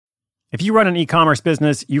If you run an e-commerce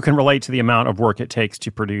business, you can relate to the amount of work it takes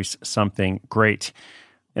to produce something great.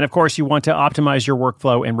 And of course, you want to optimize your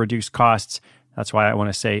workflow and reduce costs. That's why I want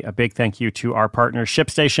to say a big thank you to our partner,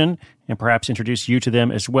 ShipStation, and perhaps introduce you to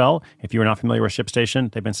them as well. If you are not familiar with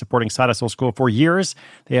ShipStation, they've been supporting Side Hustle School for years.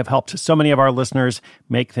 They have helped so many of our listeners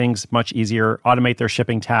make things much easier, automate their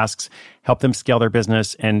shipping tasks, help them scale their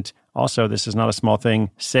business, and also, this is not a small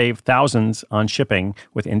thing, save thousands on shipping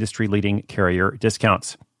with industry-leading carrier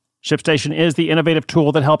discounts. ShipStation is the innovative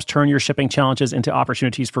tool that helps turn your shipping challenges into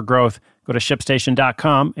opportunities for growth. Go to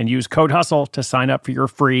ShipStation.com and use code HUSTLE to sign up for your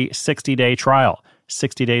free 60-day trial.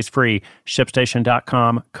 60 days free.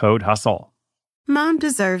 ShipStation.com, code HUSTLE. Mom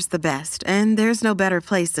deserves the best, and there's no better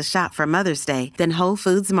place to shop for Mother's Day than Whole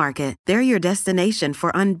Foods Market. They're your destination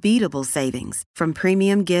for unbeatable savings, from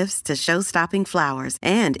premium gifts to show-stopping flowers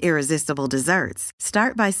and irresistible desserts.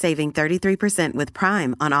 Start by saving 33% with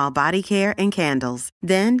Prime on all body care and candles.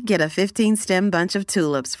 Then get a 15-stem bunch of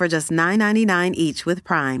tulips for just $9.99 each with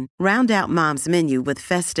Prime. Round out Mom's menu with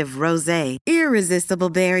festive rosé, irresistible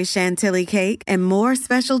berry chantilly cake, and more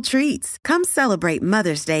special treats. Come celebrate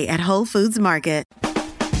Mother's Day at Whole Foods Market.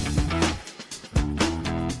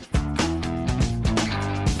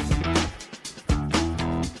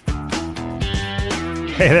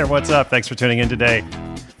 Hey there, what's up? Thanks for tuning in today.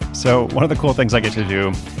 So one of the cool things I get to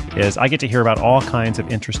do is I get to hear about all kinds of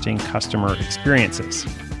interesting customer experiences.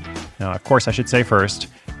 Now, of course, I should say first,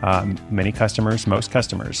 most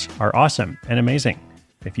customers are awesome and amazing.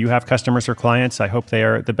 If you have customers or clients, I hope they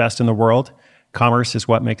are the best in the world. Commerce is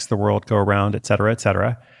what makes the world go around, et cetera, et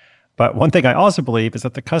cetera. But one thing I also believe is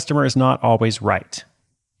that the customer is not always right.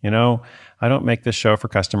 You know, I don't make this show for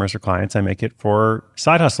customers or clients. I make it for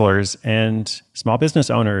side hustlers and small business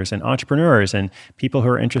owners and entrepreneurs and people who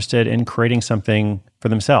are interested in creating something for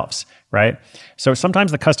themselves, right? So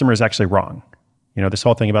sometimes the customer is actually wrong. You know, this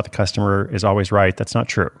whole thing about the customer is always right. That's not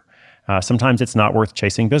true. Sometimes it's not worth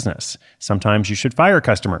chasing business. Sometimes you should fire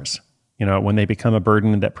customers, you know, when they become a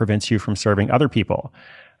burden that prevents you from serving other people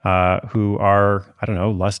who are,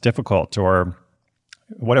 less difficult or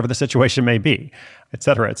whatever the situation may be, et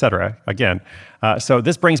cetera, et cetera. Again, so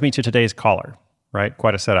this brings me to today's caller, right?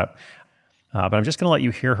 Quite a setup. But I'm just going to let you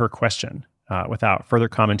hear her question without further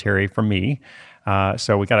commentary from me.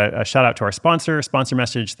 So we got a shout out to our sponsor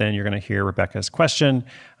message. Then you're going to hear Rebecca's question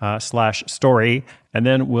 /story, and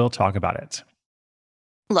then we'll talk about it.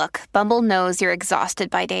 Look, Bumble knows you're exhausted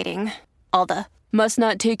by dating. All the must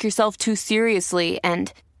not take yourself too seriously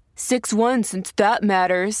and 6'1" since that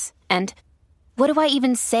matters. And what do I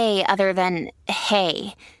even say other than,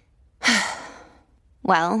 hey?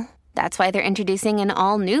 Well, that's why they're introducing an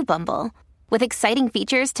all-new Bumble with exciting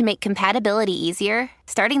features to make compatibility easier,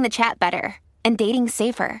 starting the chat better, and dating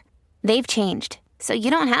safer. They've changed, so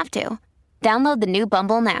you don't have to. Download the new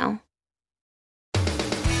Bumble now.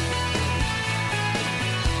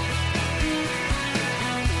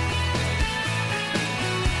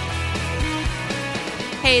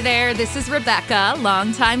 Hey there, this is Rebecca,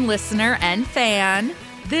 longtime listener and fan.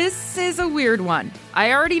 This is a weird one.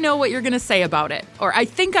 I already know what you're going to say about it, or I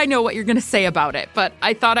think I know what you're going to say about it, but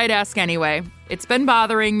I thought I'd ask anyway. It's been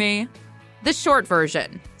bothering me. The short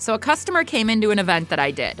version. So a customer came into an event that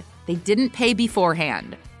I did. They didn't pay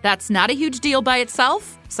beforehand. That's not a huge deal by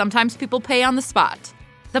itself. Sometimes people pay on the spot.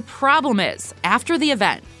 The problem is, after the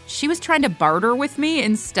event, she was trying to barter with me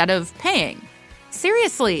instead of paying.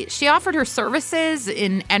 Seriously, she offered her services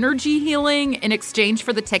in energy healing in exchange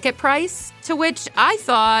for the ticket price, to which I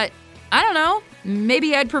thought, I don't know,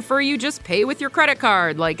 maybe I'd prefer you just pay with your credit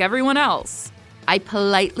card like everyone else. I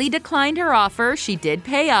politely declined her offer. She did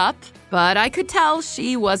pay up, but I could tell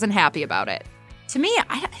she wasn't happy about it. To me,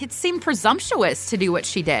 it seemed presumptuous to do what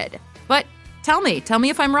she did. But tell me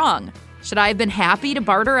if I'm wrong. Should I have been happy to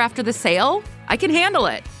barter after the sale? I can handle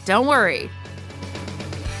it. Don't worry.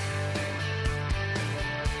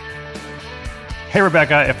 Hey,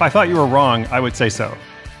 Rebecca, if I thought you were wrong, I would say so.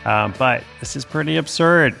 But this is pretty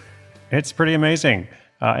absurd. It's pretty amazing.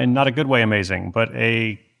 And not a good way amazing, but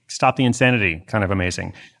a stop the insanity kind of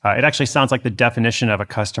amazing. It actually sounds like the definition of a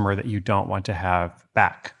customer that you don't want to have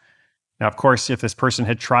back. Now, of course, if this person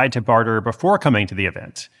had tried to barter before coming to the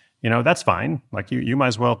event, that's fine. Like you might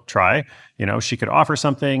as well try. She could offer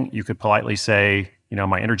something. You could politely say,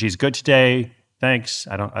 my energy is good today. Thanks.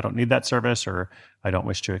 I don't need that service, or I don't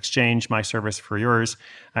wish to exchange my service for yours.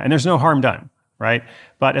 And there's no harm done, right?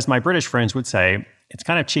 But as my British friends would say, it's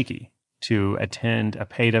kind of cheeky to attend a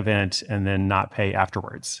paid event and then not pay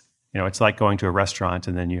afterwards. It's like going to a restaurant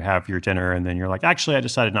and then you have your dinner and then you're like, actually, I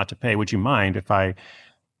decided not to pay. Would you mind if I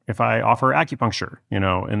if I offer acupuncture,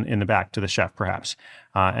 in the back to the chef, perhaps.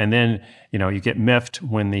 And then, you get miffed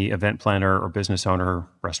when the event planner or business owner,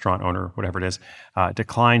 restaurant owner, whatever it is,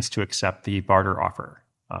 declines to accept the barter offer.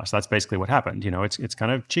 So that's basically what happened. It's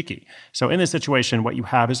kind of cheeky. So in this situation, what you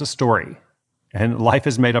have is a story, and life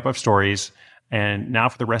is made up of stories. And now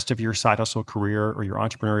for the rest of your side hustle career or your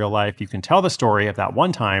entrepreneurial life, you can tell the story of that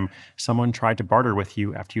one time someone tried to barter with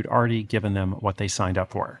you after you'd already given them what they signed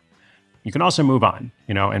up for. You can also move on,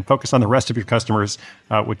 and focus on the rest of your customers,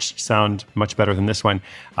 which sound much better than this one.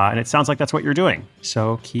 And it sounds like that's what you're doing.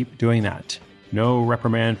 So keep doing that. No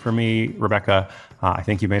reprimand from me, Rebecca. I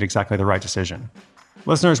think you made exactly the right decision.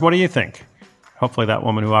 Listeners, what do you think? Hopefully that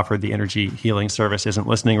woman who offered the energy healing service isn't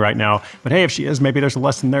listening right now. But hey, if she is, maybe there's a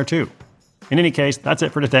lesson there too. In any case, that's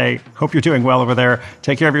it for today. Hope you're doing well over there.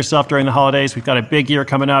 Take care of yourself during the holidays. We've got a big year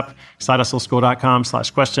coming up.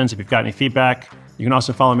 SideHustleSchool.com/questions if you've got any feedback. You can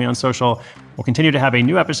also follow me on social. We'll continue to have a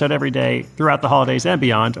new episode every day throughout the holidays and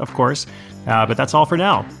beyond, of course. But that's all for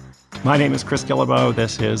now. My name is Chris Guillebeau.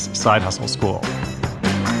 This is Side Hustle School.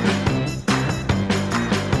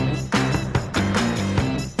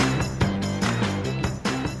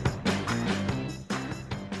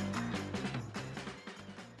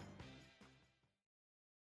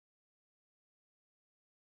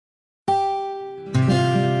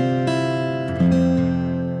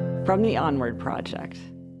 From the Onward Project.